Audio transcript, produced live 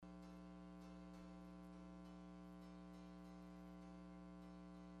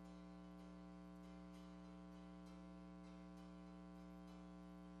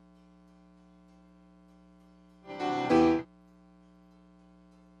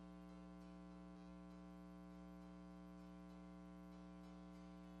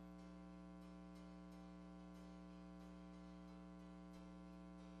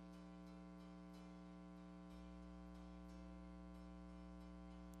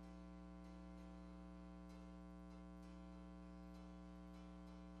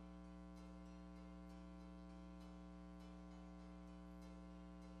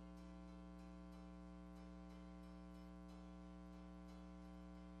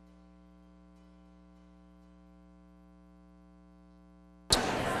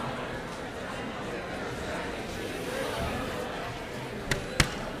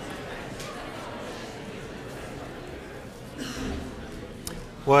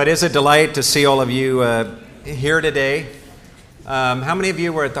Well, it is a delight to see all of you here today. How many of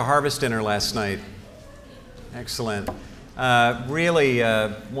you were at the Harvest Dinner last night? Excellent. Really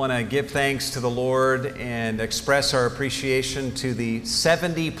want to give thanks to the Lord and express our appreciation to the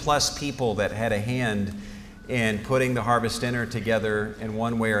 70 plus people that had a hand in putting the Harvest Dinner together in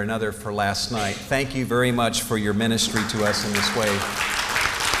one way or another for last night. Thank you very much for your ministry to us in this way.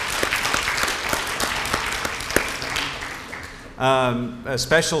 A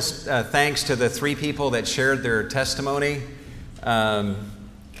special thanks to the 3 people that shared their testimony. My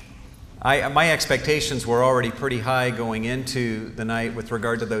expectations were already pretty high going into the night with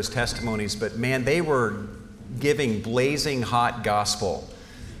regard to those testimonies, but man, they were giving blazing hot gospel,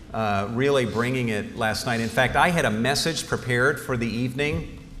 really bringing it last night. In fact, I had a message prepared for the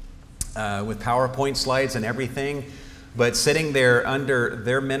evening with PowerPoint slides and everything, but sitting there under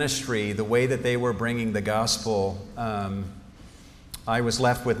their ministry, the way that they were bringing the gospel, I was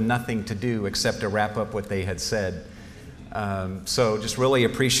left with nothing to do except to wrap up what they had said. So just really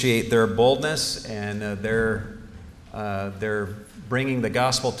appreciate their boldness and their bringing the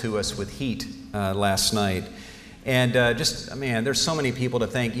gospel to us with heat last night. And man, there's so many people to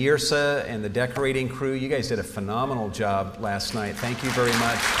thank. Yrsa and the decorating crew, you guys did a phenomenal job last night. Thank you very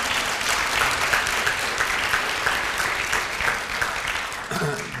much.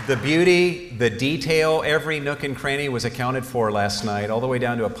 The beauty, the detail, every nook and cranny was accounted for last night, all the way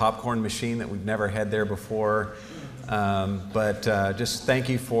down to a popcorn machine that we've never had there before. But just thank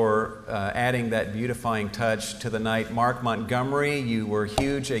you for adding that beautifying touch to the night. Mark Montgomery, you were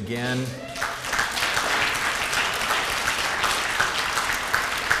huge again.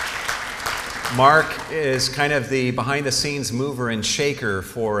 Mark is kind of the behind-the-scenes mover and shaker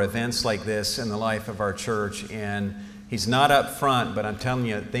for events like this in the life of our church, and he's not up front, but I'm telling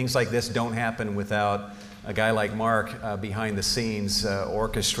you, things like this don't happen without a guy like Mark behind the scenes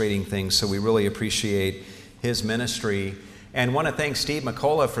orchestrating things, so we really appreciate his ministry. And want to thank Steve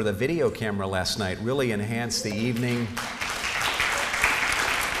McCullough for the video camera last night. Really enhanced the evening.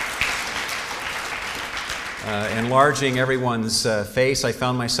 Enlarging everyone's face. I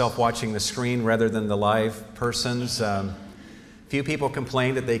found myself watching the screen rather than the live persons. Few people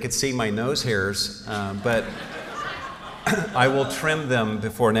complained that they could see my nose hairs, but I will trim them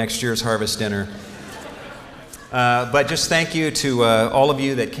before next year's Harvest Dinner. But just thank you to all of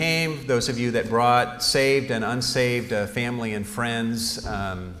you that came, those of you that brought saved and unsaved family and friends.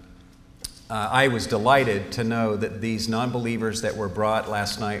 I was delighted to know that these non-believers that were brought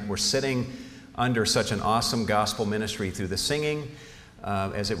last night were sitting under such an awesome gospel ministry through the singing,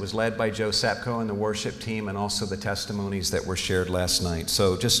 as it was led by Joe Sapko and the worship team, and also the testimonies that were shared last night.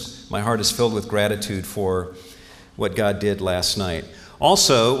 So just my heart is filled with gratitude for what God did last night.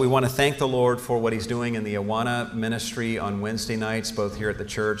 Also, we want to thank the Lord for what He's doing in the Awana ministry on Wednesday nights, both here at the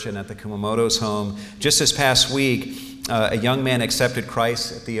church and at the Kumamoto's home. Just this past week, a young man accepted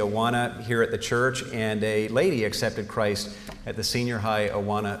Christ at the Awana here at the church, and a lady accepted Christ at the senior high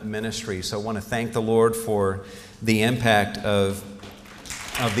Awana ministry. So I want to thank the Lord for the impact of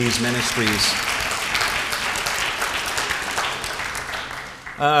these ministries.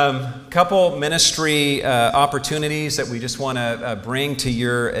 Couple ministry opportunities that we just want to bring to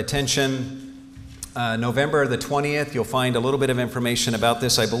your attention. November the 20th, you'll find a little bit of information about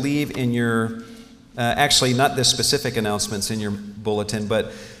this, I believe, in your, actually not this specific announcements in your bulletin,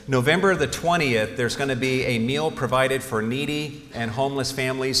 but November the 20th, there's going to be a meal provided for needy and homeless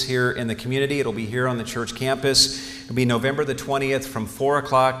families here in the community. It'll be here on the church campus. It'll be November the 20th from 4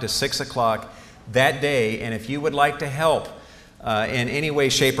 o'clock to 6 o'clock that day. And if you would like to help in any way,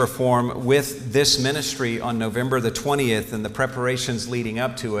 shape, or form with this ministry on November the 20th and the preparations leading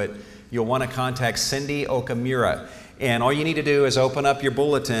up to it, you'll want to contact Cindy Okamura. And all you need to do is open up your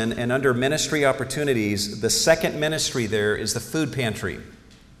bulletin, and under ministry opportunities, the second ministry there is the food pantry.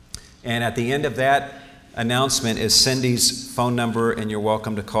 And at the end of that announcement is Cindy's phone number, and you're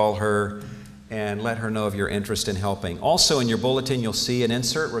welcome to call her and let her know of your interest in helping. Also in your bulletin, you'll see an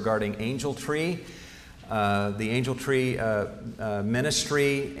insert regarding Angel Tree. The Angel Tree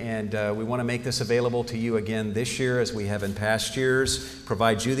ministry, and we want to make this available to you again this year as we have in past years.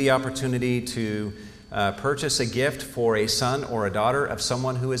 Provide you the opportunity to purchase a gift for a son or a daughter of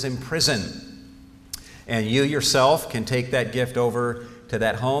someone who is in prison. And you yourself can take that gift over to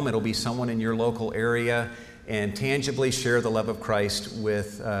that home. It'll be someone in your local area, and tangibly share the love of Christ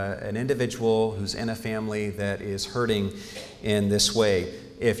with an individual who's in a family that is hurting in this way.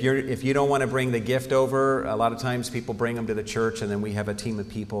 If you don't want to bring the gift over, a lot of times people bring them to the church, and then we have a team of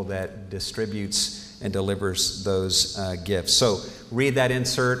people that distributes and delivers those gifts. So read that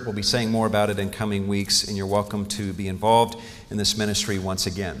insert. We'll be saying more about it in coming weeks, and you're welcome to be involved in this ministry once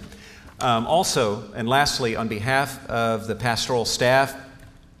again. Also, and lastly, on behalf of the pastoral staff,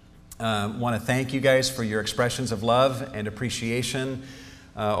 want to thank you guys for your expressions of love and appreciation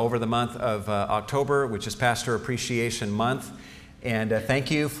over the month of October, which is Pastor Appreciation Month. And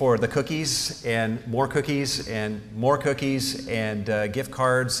thank you for the cookies and more cookies and more cookies and gift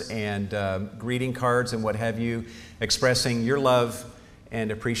cards and greeting cards and what have you, expressing your love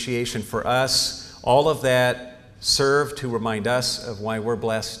and appreciation for us. All of that serve to remind us of why we're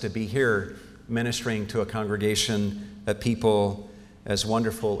blessed to be here ministering to a congregation of people as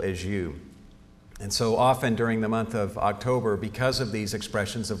wonderful as you. And so often during the month of October, because of these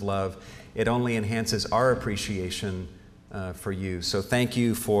expressions of love, it only enhances our appreciation for you. So thank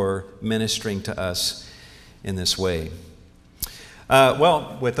you for ministering to us in this way.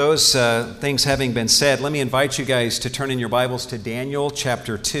 Well, with those things having been said, let me invite you guys to turn in your Bibles to Daniel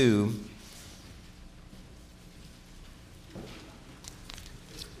chapter 2.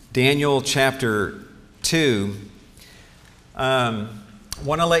 Daniel chapter 2.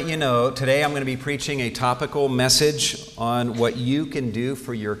 Want to let you know, today I'm going to be preaching a topical message on what you can do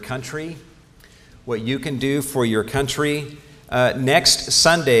for your country. What you can do for your country. Next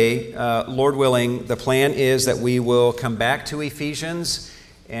Sunday, Lord willing, the plan is that we will come back to Ephesians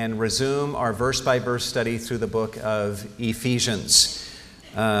and resume our verse-by-verse study through the book of Ephesians.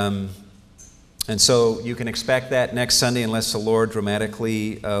 And so you can expect that next Sunday unless the Lord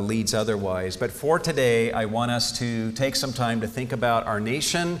dramatically leads otherwise. But for today, I want us to take some time to think about our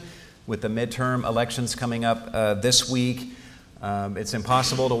nation with the midterm elections coming up this week. It's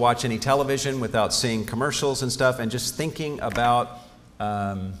impossible to watch any television without seeing commercials and stuff, and just thinking about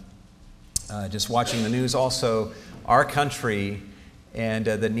just watching the news also, our country and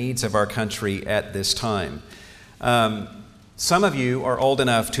the needs of our country at this time. Some of you are old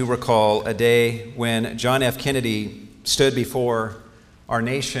enough to recall a day when John F. Kennedy stood before our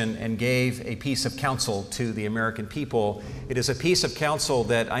nation and gave a piece of counsel to the American people. It is a piece of counsel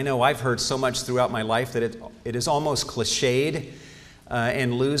that I know I've heard so much throughout my life that it is almost cliched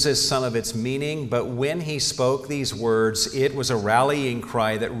and loses some of its meaning. But when he spoke these words, it was a rallying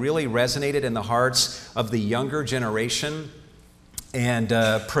cry that really resonated in the hearts of the younger generation and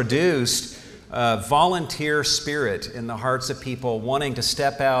produced volunteer spirit in the hearts of people wanting to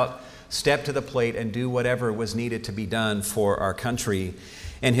step to the plate and do whatever was needed to be done for our country.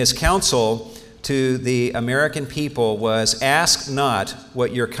 And his counsel to the American people was, ask not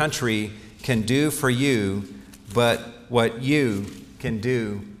what your country can do for you, but what you can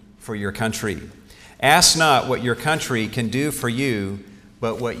do for your country. Ask not what your country can do for you,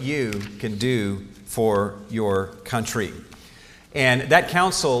 but what you can do for your country. And that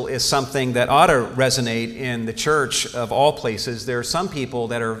counsel is something that ought to resonate in the church of all places. There are some people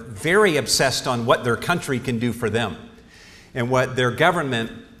that are very obsessed on what their country can do for them and what their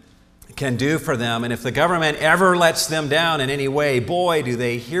government can do for them. And if the government ever lets them down in any way, boy, do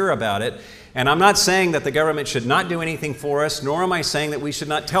they hear about it. And I'm not saying that the government should not do anything for us, nor am I saying that we should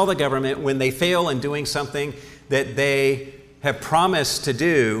not tell the government when they fail in doing something that they have promised to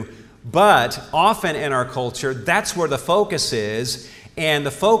do. But often in our culture, that's where the focus is, and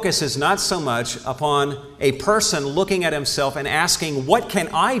the focus is not so much upon a person looking at himself and asking, what can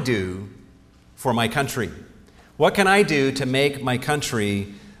I do for my country? What can I do to make my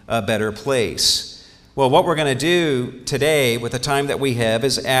country a better place? Well, what we're going to do today with the time that we have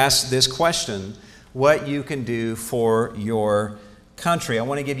is ask this question, what you can do for your country. I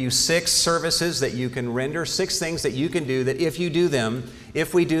want to give you 6 services that you can render, 6 things that you can do that if we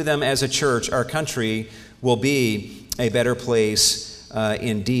do them as a church, our country will be a better place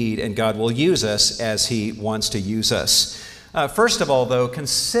indeed, and God will use us as He wants to use us. First of all, though,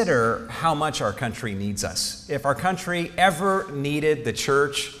 consider how much our country needs us. If our country ever needed the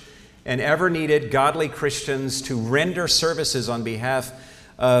church and ever needed godly Christians to render services on behalf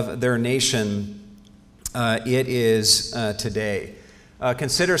of their nation, it is today.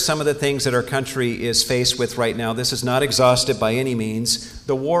 Consider some of the things that our country is faced with right now. This is not exhaustive by any means.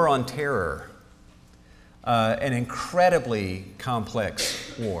 The war on terror, an incredibly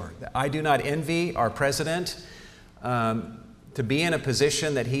complex war. I do not envy our president. To be in a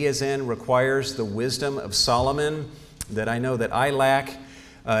position that he is in requires the wisdom of Solomon that I know that I lack.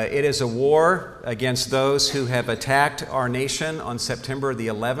 It is a war against those who have attacked our nation on September the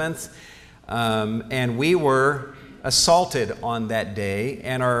 11th, and we were assaulted on that day,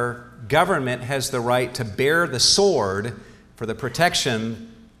 and our government has the right to bear the sword for the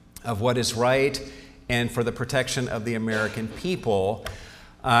protection of what is right and for the protection of the American people.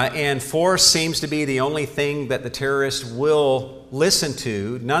 And force seems to be the only thing that the terrorists will listen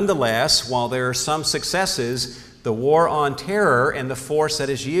to. Nonetheless, while there are some successes, the war on terror and the force that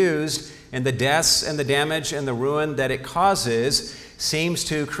is used and the deaths and the damage and the ruin that it causes seems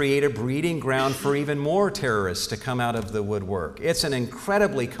to create a breeding ground for even more terrorists to come out of the woodwork. It's an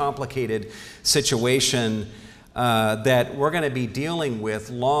incredibly complicated situation that we're going to be dealing with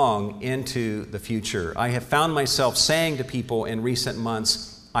long into the future. I have found myself saying to people in recent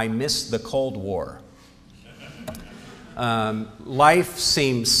months, I miss the Cold War. Life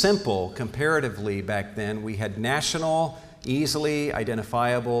seemed simple comparatively back then. We had national, easily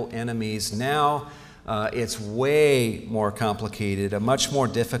identifiable enemies. Now it's way more complicated, a much more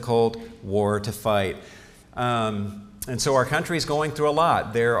difficult war to fight. And so our country is going through a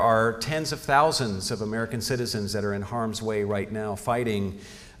lot. There are tens of thousands of American citizens that are in harm's way right now fighting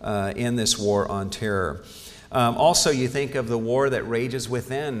in this war on terror. Also, you think of the war that rages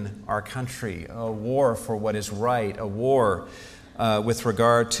within our country, a war for what is right, a war with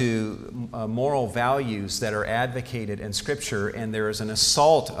regard to moral values that are advocated in Scripture, and there is an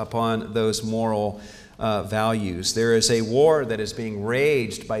assault upon those moral values. There is a war that is being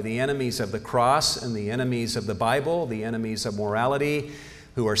waged by the enemies of the cross and the enemies of the Bible, the enemies of morality,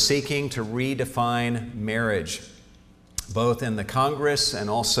 who are seeking to redefine marriage, both in the Congress and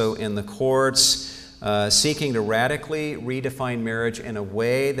also in the courts, seeking to radically redefine marriage in a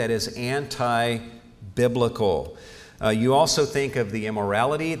way that is anti-biblical. You also think of the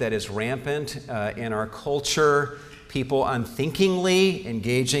immorality that is rampant in our culture, people unthinkingly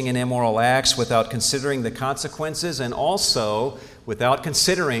engaging in immoral acts without considering the consequences, and also without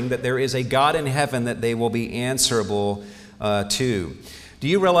considering that there is a God in heaven that they will be answerable to. Do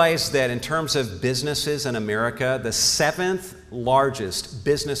you realize that in terms of businesses in America, the seventh largest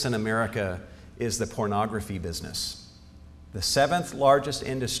business in America is the pornography business? The seventh largest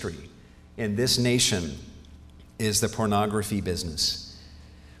industry in this nation is the pornography business.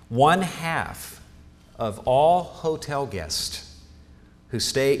 1/2 of all hotel guests who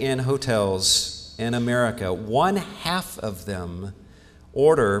stay in hotels in America, 1/2 of them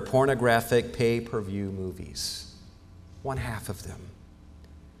order pornographic pay-per-view movies. 1/2 of them.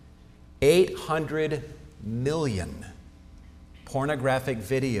 800 million pornographic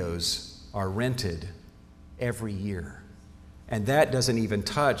videos are rented every year. And that doesn't even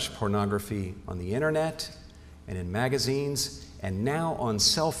touch pornography on the internet and in magazines and now on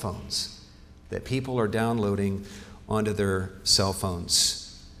cell phones that people are downloading onto their cell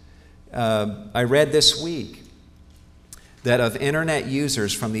phones. I read this week that of internet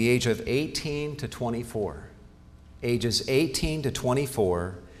users from the age of 18 to 24, ages 18 to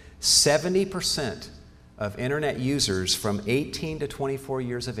 24, 70% of internet users from 18 to 24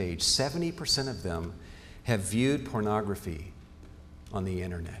 years of age, 70% of them have viewed pornography on the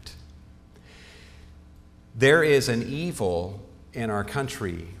internet. There is an evil in our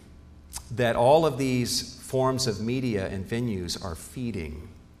country that all of these forms of media and venues are feeding.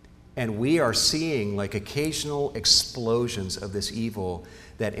 And we are seeing like occasional explosions of this evil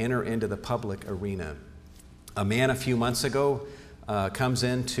that enter into the public arena. A man a few months ago comes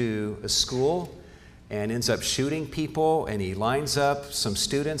into a school and ends up shooting people, and he lines up some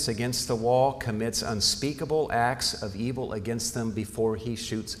students against the wall, commits unspeakable acts of evil against them before he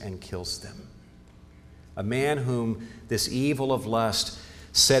shoots and kills them. A man whom this evil of lust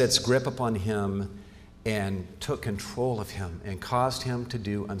set its grip upon him and took control of him and caused him to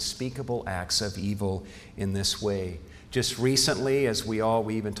do unspeakable acts of evil in this way. Just recently, as we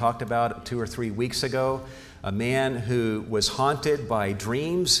even talked about 2 or 3 weeks ago, a man who was haunted by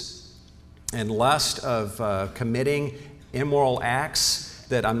dreams and lust of committing immoral acts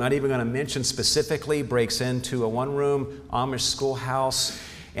that I'm not even going to mention specifically, breaks into a one-room Amish schoolhouse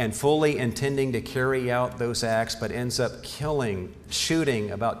and fully intending to carry out those acts, but ends up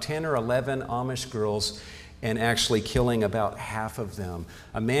shooting about 10 or 11 Amish girls and actually killing about half of them.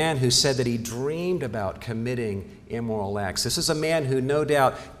 A man who said that he dreamed about committing immoral acts. This is a man who no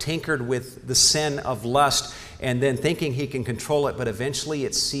doubt tinkered with the sin of lust and then thinking he can control it, but eventually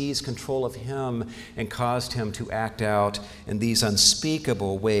it seized control of him and caused him to act out in these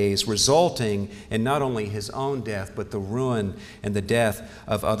unspeakable ways, resulting in not only his own death, but the ruin and the death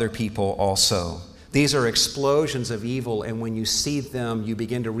of other people also. These are explosions of evil, and when you see them, you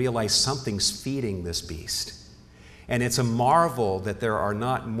begin to realize something's feeding this beast. And it's a marvel that there are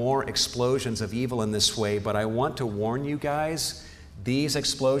not more explosions of evil in this way, but I want to warn you guys, these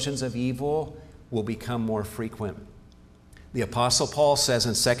explosions of evil will become more frequent. The Apostle Paul says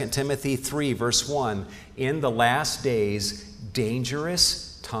in 2 Timothy 3, verse 1, "In the last days,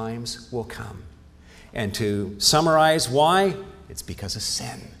 dangerous times will come." And to summarize why, It's because of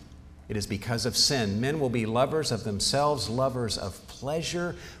sin. It is because of sin. Men will be lovers of themselves, lovers of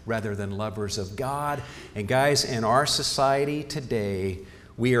pleasure rather than lovers of God. And guys, in our society today,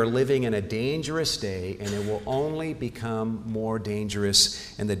 we are living in a dangerous day, and it will only become more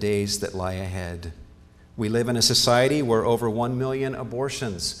dangerous in the days that lie ahead. We live in a society where over 1 million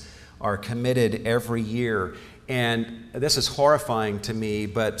abortions are committed every year. And this is horrifying to me,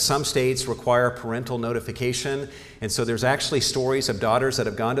 but some states require parental notification. And so there's actually stories of daughters that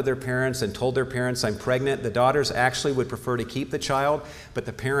have gone to their parents and told their parents, I'm pregnant. The daughters actually would prefer to keep the child, but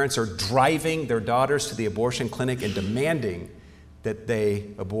the parents are driving their daughters to the abortion clinic and demanding that they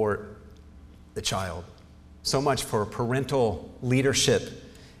abort the child. So much for parental leadership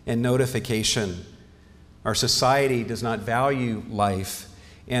and notification. Our society does not value life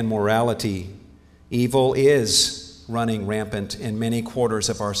and morality. Evil is running rampant in many quarters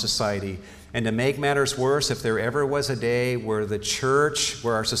of our society. And to make matters worse, if there ever was a day where the church,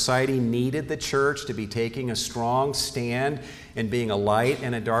 where our society needed the church to be taking a strong stand and being a light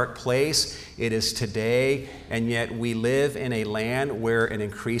in a dark place, it is today. And yet we live in a land where an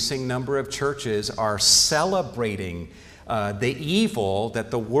increasing number of churches are celebrating the evil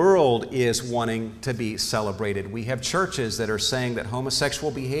that the world is wanting to be celebrated. We have churches that are saying that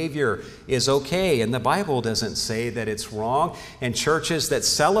homosexual behavior is okay, and the Bible doesn't say that it's wrong, and churches that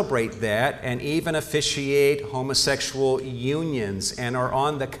celebrate that and even officiate homosexual unions and are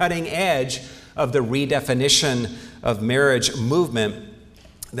on the cutting edge of the redefinition of marriage movement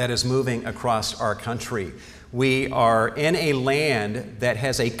that is moving across our country. We are in a land that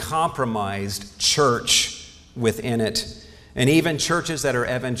has a compromised church within it. And even churches that are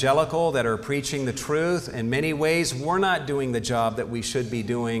evangelical, that are preaching the truth, in many ways, we're not doing the job that we should be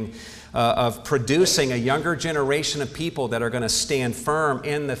doing of producing a younger generation of people that are going to stand firm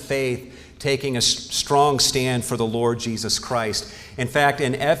in the faith, taking a strong stand for the Lord Jesus Christ. In fact,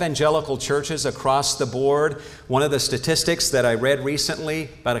 in evangelical churches across the board, one of the statistics that I read recently,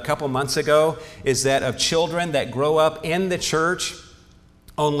 about a couple months ago, is that of children that grow up in the church,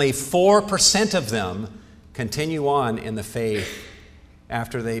 only 4% of them continue on in the faith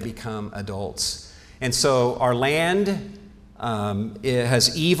after they become adults. And so our land it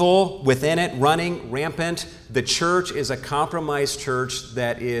has evil within it running rampant. The church is a compromised church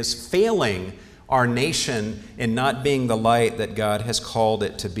that is failing our nation in not being the light that God has called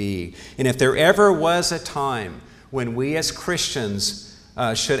it to be. And if there ever was a time when we as Christians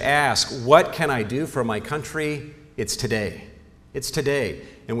should ask, what can I do for my country? It's today. It's today.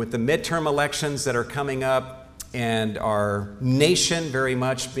 And with the midterm elections that are coming up and our nation very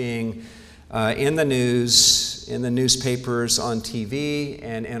much being in the news, in the newspapers, on TV,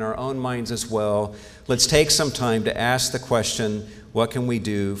 and in our own minds as well, let's take some time to ask the question, what can we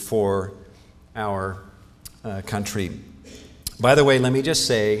do for our country? By the way, let me just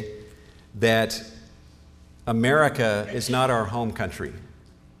say that America is not our home country,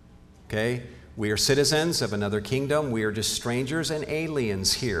 okay? We are citizens of another kingdom. We are just strangers and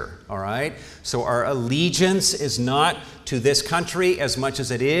aliens here, all right? So our allegiance is not to this country as much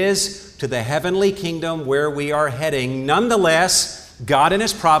as it is to the heavenly kingdom where we are heading. Nonetheless, God in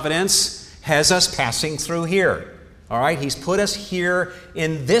His providence has us passing through here, all right? He's put us here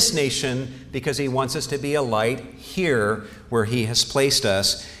in this nation because He wants us to be a light here where He has placed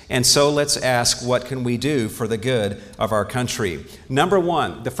us. And so let's ask, what can we do for the good of our country? Number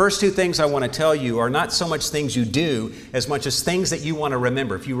one, the first two things I want to tell you are not so much things you do as much as things that you want to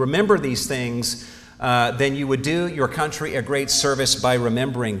remember. If you remember these things, then you would do your country a great service by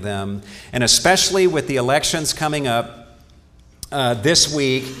remembering them. And especially with the elections coming up this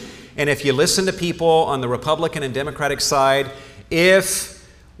week, and if you listen to people on the Republican and Democratic side, if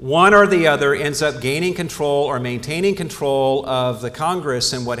one or the other ends up gaining control or maintaining control of the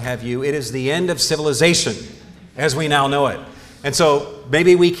Congress and what have you, it is the end of civilization as we now know it. And so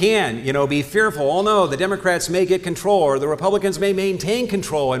maybe we can, be fearful. Oh no, the Democrats may get control or the Republicans may maintain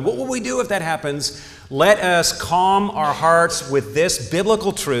control. And what will we do if that happens? Let us calm our hearts with this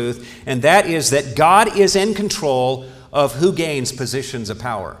biblical truth, and that is that God is in control of who gains positions of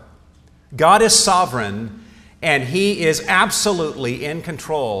power. God is sovereign, and He is absolutely in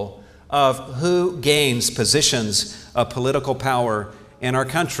control of who gains positions of political power in our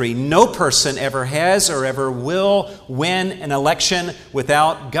country. No person ever has or ever will win an election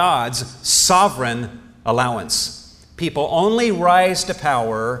without God's sovereign allowance. People only rise to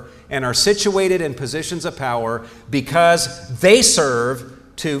power and are situated in positions of power because they serve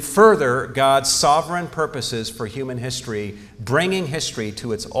to further God's sovereign purposes for human history, bringing history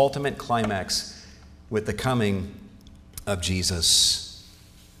to its ultimate climax with the coming of Jesus.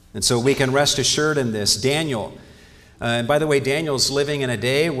 And so we can rest assured in this. Daniel And by the way, Daniel's living in a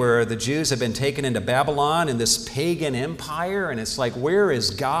day where the Jews have been taken into Babylon in this pagan empire, and it's like, where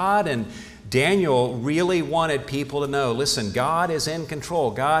is God? And Daniel really wanted people to know, listen, God is in control.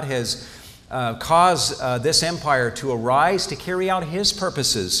 God has caused this empire to arise to carry out His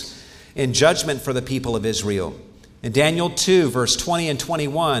purposes in judgment for the people of Israel. In Daniel 2, verse 20 and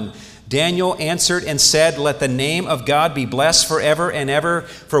 21, Daniel answered and said, let the name of God be blessed forever and ever,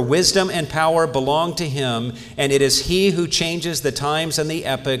 for wisdom and power belong to Him, and it is He who changes the times and the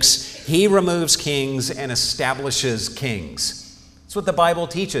epochs. He removes kings and establishes kings. That's what the Bible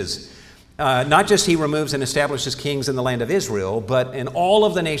teaches. Not just He removes and establishes kings in the land of Israel, but in all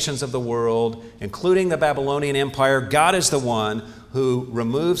of the nations of the world, including the Babylonian Empire, God is the one who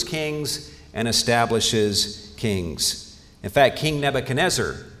removes kings and establishes kings. In fact, King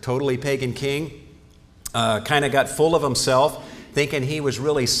Nebuchadnezzar, totally pagan king, kind of got full of himself, thinking he was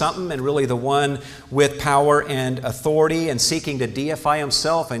really something and really the one with power and authority and seeking to deify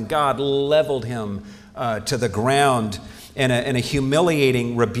himself, and God leveled him to the ground in a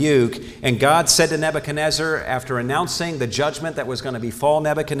humiliating rebuke. And God said to Nebuchadnezzar, after announcing the judgment that was going to befall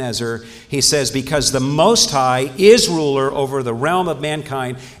Nebuchadnezzar, He says, because the Most High is ruler over the realm of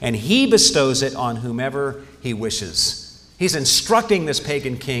mankind, and He bestows it on whomever He wishes. He's instructing this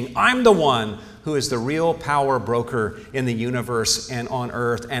pagan king, I'm the one who is the real power broker in the universe and on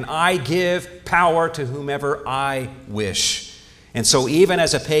earth, and I give power to whomever I wish. And so even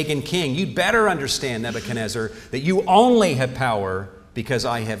as a pagan king, you'd better understand, Nebuchadnezzar, that you only have power because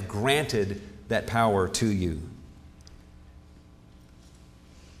I have granted that power to you.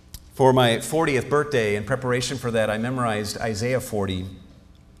 For my 40th birthday, in preparation for that, I memorized Isaiah 40.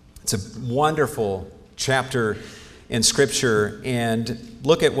 It's a wonderful chapter in Scripture, and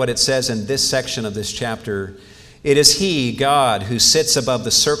look at what it says in this section of this chapter. It is He, God, who sits above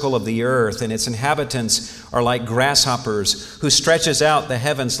the circle of the earth, and its inhabitants are like grasshoppers, who stretches out the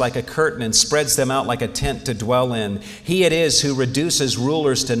heavens like a curtain and spreads them out like a tent to dwell in. He it is who reduces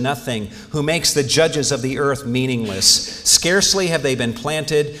rulers to nothing, who makes the judges of the earth meaningless. Scarcely have they been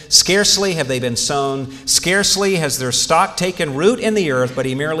planted, scarcely have they been sown, scarcely has their stock taken root in the earth, but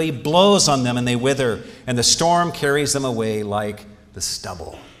He merely blows on them and they wither, and the storm carries them away like the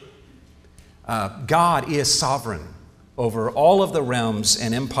stubble. God is sovereign over all of the realms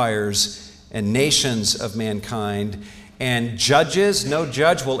and empires and nations of mankind. And judges, no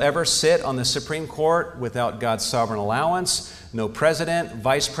judge will ever sit on the Supreme Court without God's sovereign allowance. No president,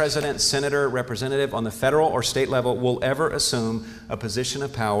 vice president, senator, representative on the federal or state level will ever assume a position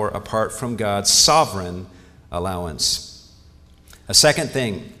of power apart from God's sovereign allowance. A second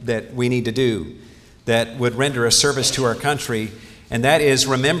thing that we need to do that would render a service to our country, and that is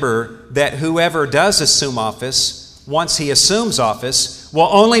remember that whoever does assume office, once he assumes office, will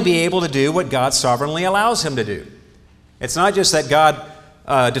only be able to do what God sovereignly allows him to do. It's not just that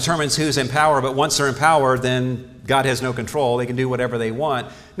God determines who's in power, but once they're in power, then God has no control. They can do whatever they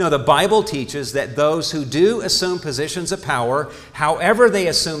want. No, the Bible teaches that those who do assume positions of power, however they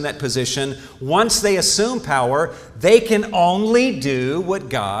assume that position, once they assume power, they can only do what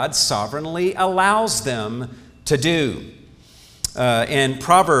God sovereignly allows them to do. In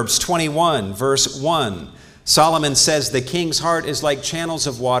Proverbs 21, verse 1, Solomon says, the king's heart is like channels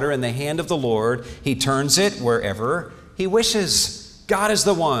of water in the hand of the Lord. He turns it wherever He wishes. God is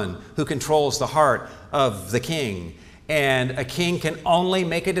the one who controls the heart of the king. And a king can only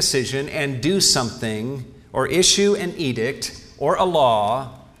make a decision and do something or issue an edict or a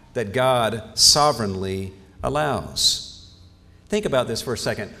law that God sovereignly allows. Think about this for a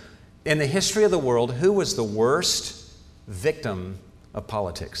second. In the history of the world, who was the worst victim of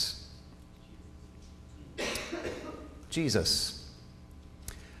politics? Jesus.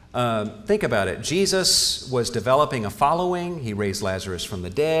 Think about it. Jesus was developing a following. He raised Lazarus from the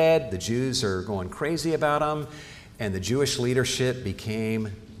dead. The Jews are going crazy about him. And the Jewish leadership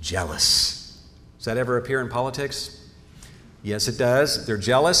became jealous. Does that ever appear in politics? Yes, it does. They're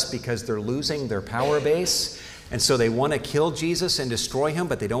jealous because they're losing their power base. And so they want to kill Jesus and destroy Him,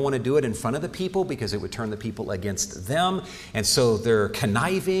 but they don't want to do it in front of the people because it would turn the people against them. And so they're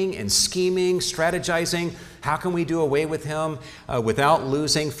conniving and scheming, strategizing. How can we do away with Him without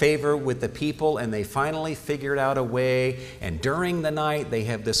losing favor with the people? And they finally figured out a way. And during the night, they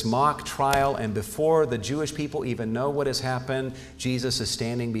have this mock trial. And before the Jewish people even know what has happened, Jesus is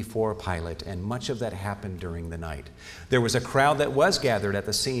standing before Pilate. And much of that happened during the night. There was a crowd that was gathered at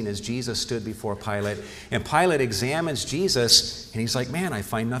the scene as Jesus stood before Pilate. And Pilate examines Jesus, and he's like, man, I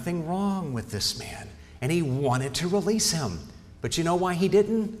find nothing wrong with this man. And he wanted to release him. But you know why he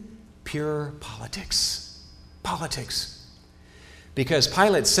didn't? Pure politics. Politics. Because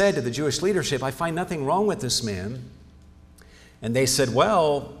Pilate said to the Jewish leadership, I find nothing wrong with this man. And they said,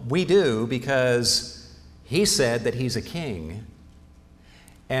 well, we do because he said that he's a king.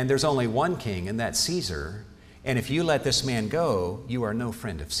 And there's only one king, and that's Caesar. And if you let this man go, you are no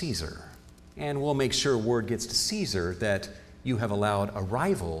friend of Caesar. And we'll make sure word gets to Caesar that you have allowed a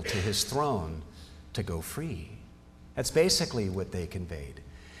rival to his throne to go free. That's basically what they conveyed.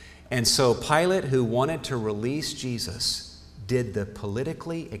 And so Pilate, who wanted to release Jesus, did the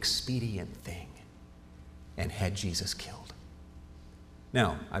politically expedient thing and had Jesus killed.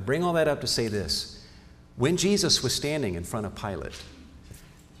 Now, I bring all that up to say this. When Jesus was standing in front of Pilate,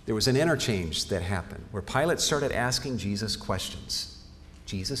 there was an interchange that happened where Pilate started asking Jesus questions.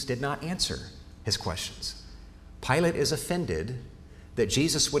 Jesus did not answer his questions. Pilate is offended that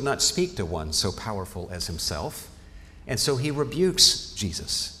Jesus would not speak to one so powerful as himself, and so he rebukes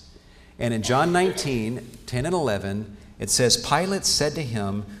Jesus. And in John 19, 10 and 11, it says, Pilate said to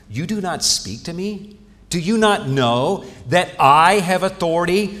him, "You do not speak to me? Do you not know that I have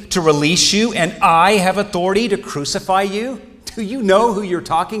authority to release you and I have authority to crucify you? Do you know who you're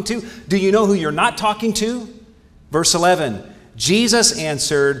talking to? Do you know who you're not talking to?" Verse 11, Jesus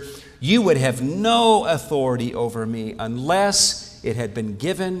answered, "You would have no authority over me unless it had been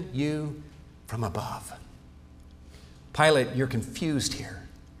given you from above." Pilate, you're confused here.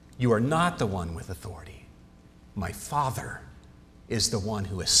 You are not the one with authority. My Father is the one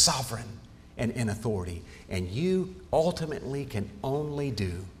who is sovereign and in authority, and you ultimately can only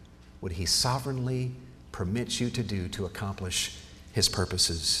do what he sovereignly permits you to do to accomplish his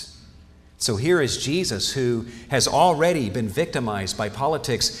purposes. So here is Jesus, who has already been victimized by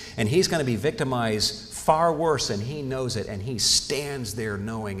politics, and he's going to be victimized far worse, and he knows it, and he stands there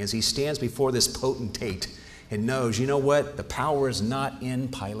knowing, as he stands before this potentate and knows, you know what? The power is not in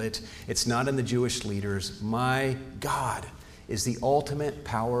Pilate. It's not in the Jewish leaders. My God is the ultimate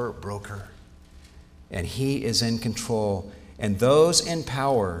power broker, and he is in control. And those in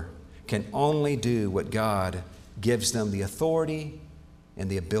power can only do what God gives them the authority and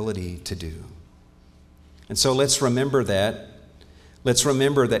the ability to do. And so let's remember that. Let's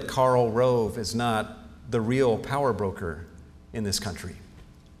remember that Karl Rove is not the real power broker in this country.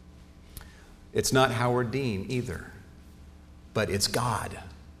 It's not Howard Dean either, but it's God.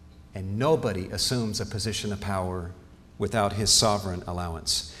 And nobody assumes a position of power without his sovereign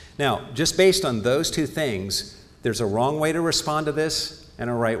allowance. Now, just based on those two things, there's a wrong way to respond to this and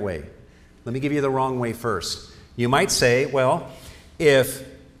a right way. Let me give you the wrong way first. You might say, well, if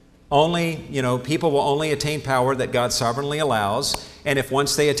only, people will only attain power that God sovereignly allows, and if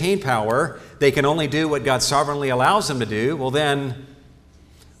once they attain power, they can only do what God sovereignly allows them to do, well then,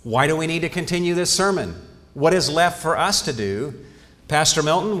 why do we need to continue this sermon? What is left for us to do? Pastor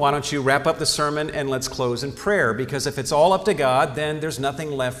Milton, why don't you wrap up the sermon and let's close in prayer, because if it's all up to God, then there's nothing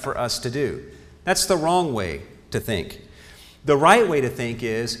left for us to do. That's the wrong way to think. The right way to think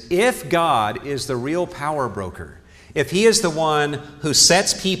is, if God is the real power broker, if he is the one who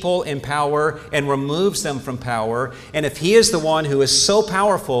sets people in power and removes them from power, and if he is the one who is so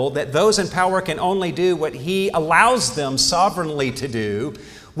powerful that those in power can only do what he allows them sovereignly to do,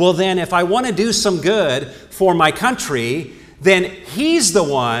 well then, if I want to do some good for my country, then he's the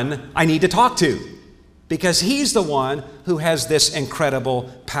one I need to talk to, because he's the one who has this incredible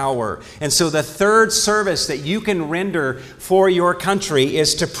power. And so the third service that you can render for your country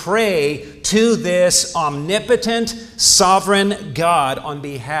is to pray to this omnipotent, sovereign God on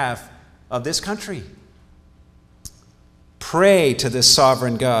behalf of this country. Pray to this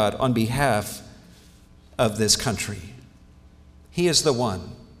sovereign God on behalf of this country. He is the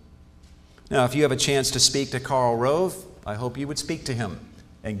one. Now, if you have a chance to speak to Karl Rove, I hope you would speak to him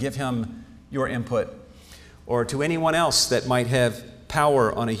and give him your input, or to anyone else that might have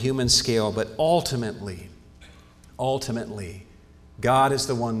power on a human scale. But ultimately, God is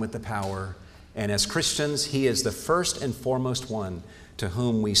the one with the power, and as Christians, he is the first and foremost one to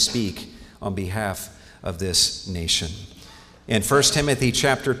whom we speak on behalf of this nation. In 1 Timothy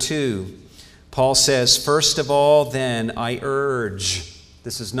chapter 2, Paul says, "First of all, then, I urge."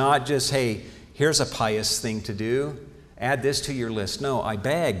 This is not just, hey, here's a pious thing to do. Add this to your list. No, I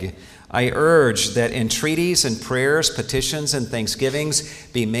beg, I urge that entreaties and prayers, petitions and thanksgivings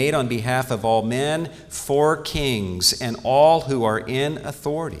be made on behalf of all men, for kings, and all who are in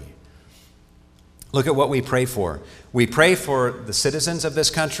authority. Look at what we pray for. We pray for the citizens of this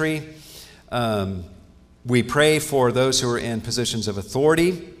country. We pray for those who are in positions of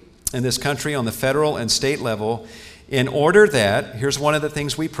authority in this country on the federal and state level, in order that, here's one of the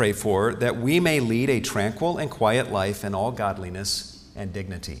things we pray for, that we may lead a tranquil and quiet life in all godliness and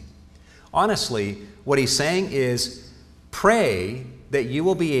dignity. Honestly, what he's saying is, pray that you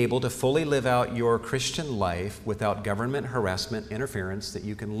will be able to fully live out your Christian life without government harassment, interference, that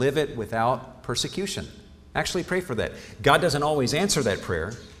you can live it without persecution. Actually, pray for that. God doesn't always answer that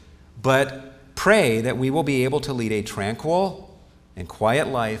prayer, but pray that we will be able to lead a tranquil and quiet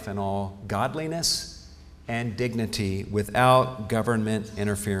life in all godliness and dignity without government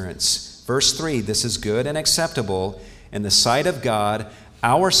interference. Verse 3, this is good and acceptable in the sight of God,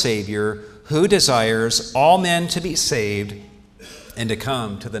 our Savior, who desires all men to be saved and to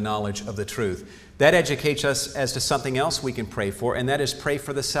come to the knowledge of the truth. That educates us as to something else we can pray for, and that is pray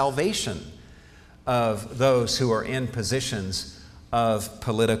for the salvation of those who are in positions of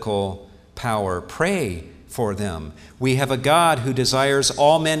political power. Pray for them. We have a God who desires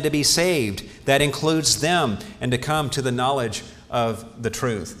all men to be saved. That includes them, and to come to the knowledge of the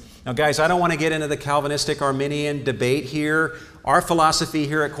truth. Now, guys, I don't want to get into the Calvinistic Arminian debate here. Our philosophy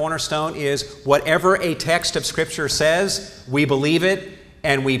here at Cornerstone is whatever a text of Scripture says, we believe it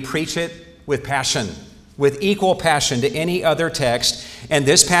and we preach it with passion, with equal passion to any other text. And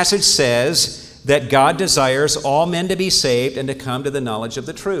this passage says that God desires all men to be saved and to come to the knowledge of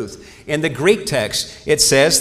the truth. In the Greek text, it says